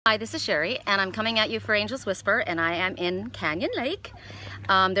Hi, this is Sherry, and I'm coming at you for Angel's Whisper, and I am in Canyon Lake.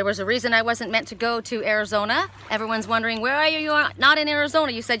 There was a reason I wasn't meant to go to Arizona. Everyone's wondering, where are you? You are not in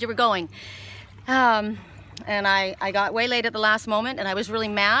Arizona. You said you were going. And I got way late at the last moment, and I was really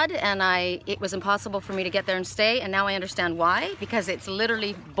mad, and it was impossible for me to get there and stay, and now I understand why, because it's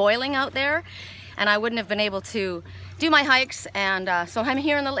literally boiling out there, and I wouldn't have been able to do my hikes, and so I'm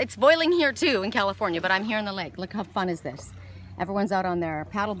here in the, it's boiling here too in California, but I'm here in the lake. Look how fun is this. Everyone's out on their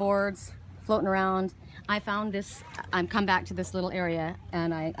paddle boards, floating around. I found this, I've come back to this little area,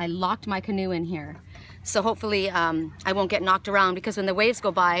 and I locked my canoe in here. So hopefully I won't get knocked around, because when the waves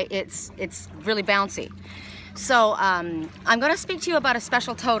go by, it's really bouncy. So I'm gonna speak to you about a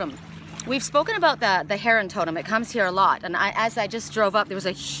special totem. We've spoken about the heron totem. It comes here a lot, and as I just drove up, there was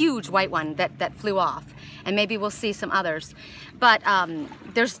a huge white one that flew off, and maybe we'll see some others. But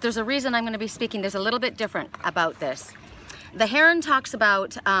there's a reason I'm gonna be speaking. There's a little bit different about this. The heron talks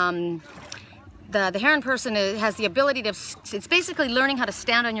about, the heron person has the ability to, it's basically learning how to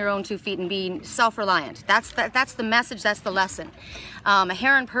stand on your own 2 feet and being self-reliant. That's the message, that's the lesson. A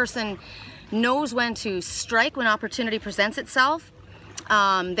heron person knows when to strike when opportunity presents itself.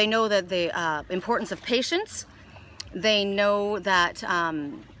 They know that the importance of patience. They know that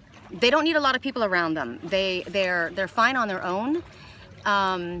they don't need a lot of people around them. They're fine on their own.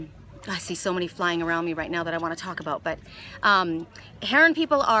 I see so many flying around me right now that I want to talk about, but heron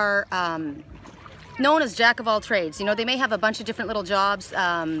people are known as jack of all trades. You know, they may have a bunch of different little jobs,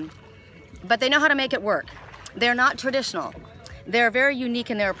 but they know how to make it work. They're not traditional. They're very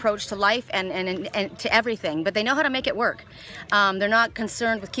unique in their approach to life and to everything, but they know how to make it work. They're not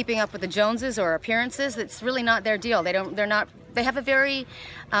concerned with keeping up with the Joneses or appearances. It's really not their deal. They have a very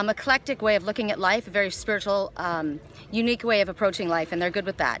eclectic way of looking at life, a very spiritual, unique way of approaching life, and they're good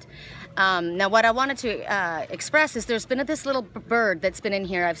with that. Now what I wanted to express is there's been this little bird that's been in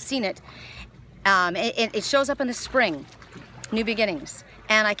here. I've seen it. It shows up in the spring, new beginnings.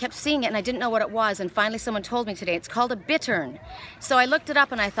 And I kept seeing it and I didn't know what it was, and finally someone told me today. It's called a bittern. So I looked it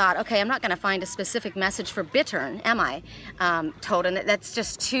up and I thought, okay, I'm not gonna find a specific message for bittern, am I? Totem, that's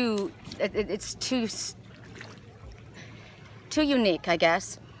just it's too unique, I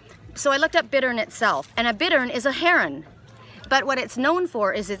guess. So I looked up bittern itself, and a bittern is a heron. But what it's known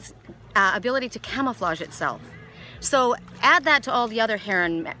for is its ability to camouflage itself. So add that to all the other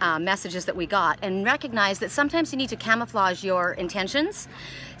heron messages that we got, and recognize that sometimes you need to camouflage your intentions.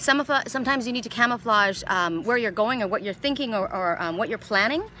 Sometimes you need to camouflage where you're going or what you're thinking or what you're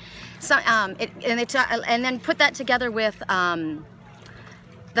planning. So, and then put that together with the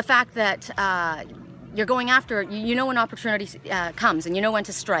fact that you're going after, you know when opportunity comes, and you know when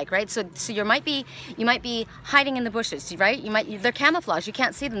to strike, right? So you might be hiding in the bushes, right? They're camouflaged, you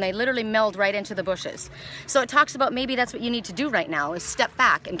can't see them, they literally meld right into the bushes. So it talks about maybe that's what you need to do right now, is step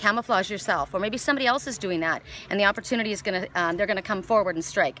back and camouflage yourself, or maybe somebody else is doing that, and the opportunity is gonna, they're gonna come forward and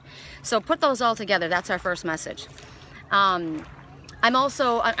strike. So put those all together, that's our first message. I'm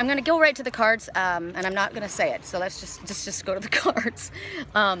going to go right to the cards, and I'm not going to say it, so let's just go to the cards.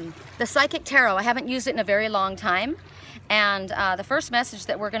 The Psychic Tarot, I haven't used it in a very long time, and the first message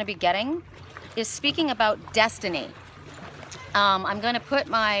that we're going to be getting is speaking about destiny. I'm going to put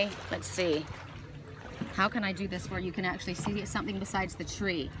my, let's see, how can I do this where you can actually see something besides the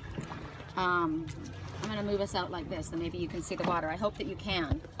tree? I'm going to move us out like this, and maybe you can see the water. I hope that you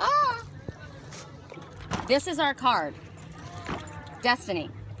can. Ah! This is our card. Destiny.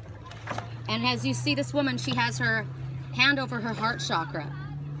 And as you see this woman, she has her hand over her heart chakra,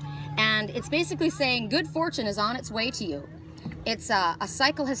 and it's basically saying good fortune is on its way to you. It's a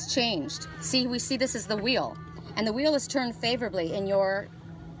cycle has changed. See, we see this as the wheel, and the wheel is turned favorably in your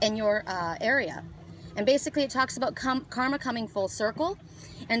area, and basically it talks about karma coming full circle,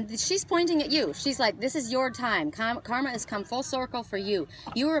 and she's pointing at you. She's like, this is your time. Karma has come full circle for you.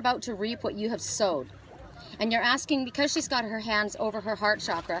 You are about to reap what you have sowed. And you're asking, because she's got her hands over her heart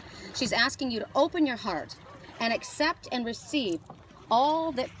chakra, she's asking you to open your heart and accept and receive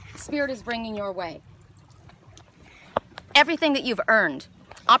all that Spirit is bringing your way. Everything that you've earned.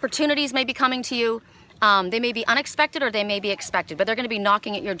 Opportunities may be coming to you. They may be unexpected or they may be expected, but they're going to be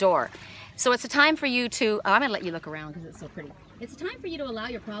knocking at your door. So it's a time for you to, I'm going to let you look around because it's so pretty. It's a time for you to allow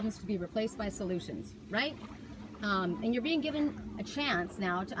your problems to be replaced by solutions, right? And you're being given a chance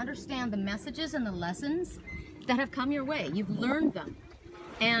now to understand the messages and the lessons that have come your way. You've learned them,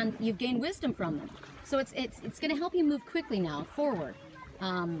 and you've gained wisdom from them. So it's going to help you move quickly now forward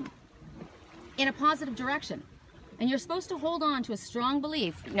in a positive direction. And you're supposed to hold on to a strong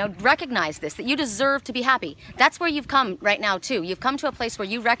belief, you know, recognize this, that you deserve to be happy. That's where you've come right now too. You've come to a place where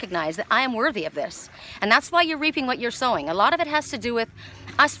you recognize that I am worthy of this. And that's why you're reaping what you're sowing. A lot of it has to do with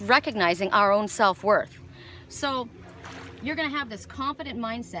us recognizing our own self-worth. So you're gonna have this confident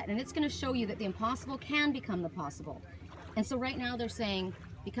mindset, and it's gonna show you that the impossible can become the possible. And so right now they're saying,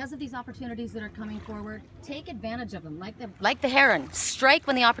 because of these opportunities that are coming forward, take advantage of them. Like the heron, strike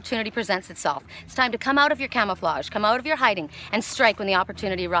when the opportunity presents itself. It's time to come out of your camouflage, come out of your hiding, and strike when the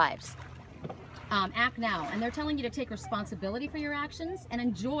opportunity arrives. Act now. And they're telling you to take responsibility for your actions and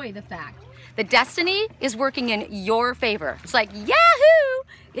enjoy the fact that destiny is working in your favor. It's like, yahoo!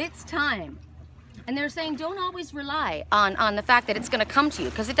 It's time. And they're saying don't always rely on the fact that it's going to come to you,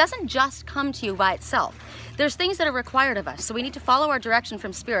 because it doesn't just come to you by itself. There's things that are required of us, so we need to follow our direction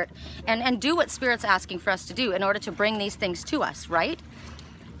from Spirit and do what Spirit's asking for us to do in order to bring these things to us, right?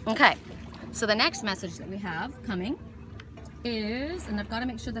 Okay, so the next message that we have coming is, and I've got to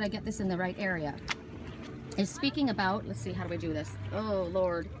make sure that I get this in the right area, is speaking about, let's see, how do we do this? Oh,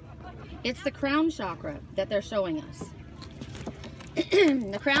 Lord. It's the crown chakra that they're showing us.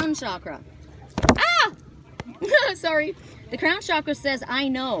 The crown chakra. Ah! Sorry. The crown chakra says, I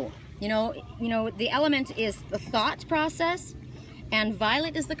know. You know, the element is the thought process, and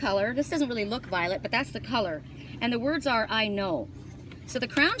violet is the color. This doesn't really look violet, but that's the color. And the words are, I know. So the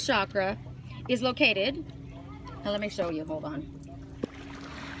crown chakra is located, now let me show you, hold on.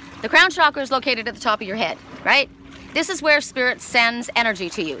 The crown chakra is located at the top of your head, right? This is where Spirit sends energy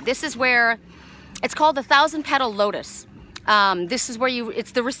to you. This is where, it's called the 1,000-petal lotus. This is where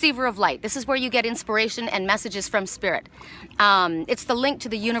it's the receiver of light. This is where you get inspiration and messages from Spirit. It's the link to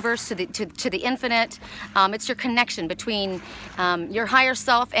the universe, to the infinite. It's your connection between your higher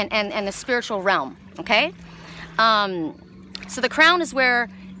self and the spiritual realm, okay? So the crown is where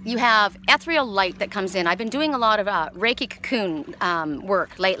you have ethereal light that comes in. I've been doing a lot of Reiki cocoon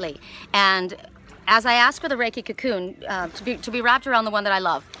work lately. And as I ask for the Reiki cocoon to be wrapped around the one that I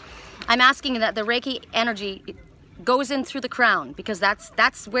love, I'm asking that the Reiki energy goes in through the crown, because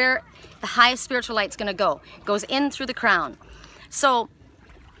that's where the highest spiritual light's going to go. It goes in through the crown. So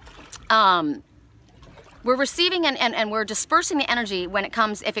we're receiving and we're dispersing the energy when it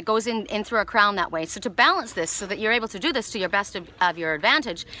comes, if it goes in through a crown that way. So to balance this, so that you're able to do this to your best of your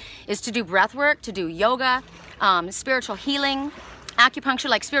advantage, is to do breath work, to do yoga, spiritual healing, acupuncture,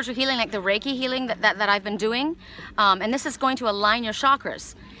 like spiritual healing, like the Reiki healing that I've been doing. And this is going to align your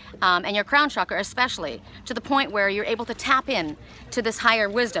chakras. And your crown chakra especially, to the point where you're able to tap in to this higher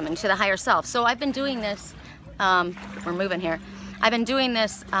wisdom and to the higher self. So I've been doing this, we're moving here, I've been doing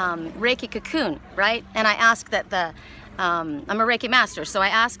this Reiki cocoon, right? And I ask that I'm a Reiki master, so I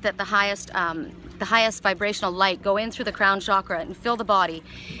ask that the highest vibrational light go in through the crown chakra and fill the body.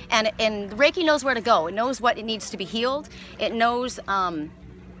 And Reiki knows where to go. It knows what it needs to be healed. It knows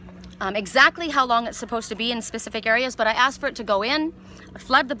exactly how long it's supposed to be in specific areas, but I ask for it to go in,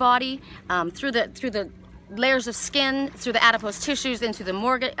 flood the body through the layers of skin, through the adipose tissues, into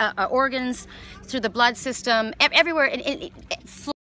the organs, through the blood system, everywhere.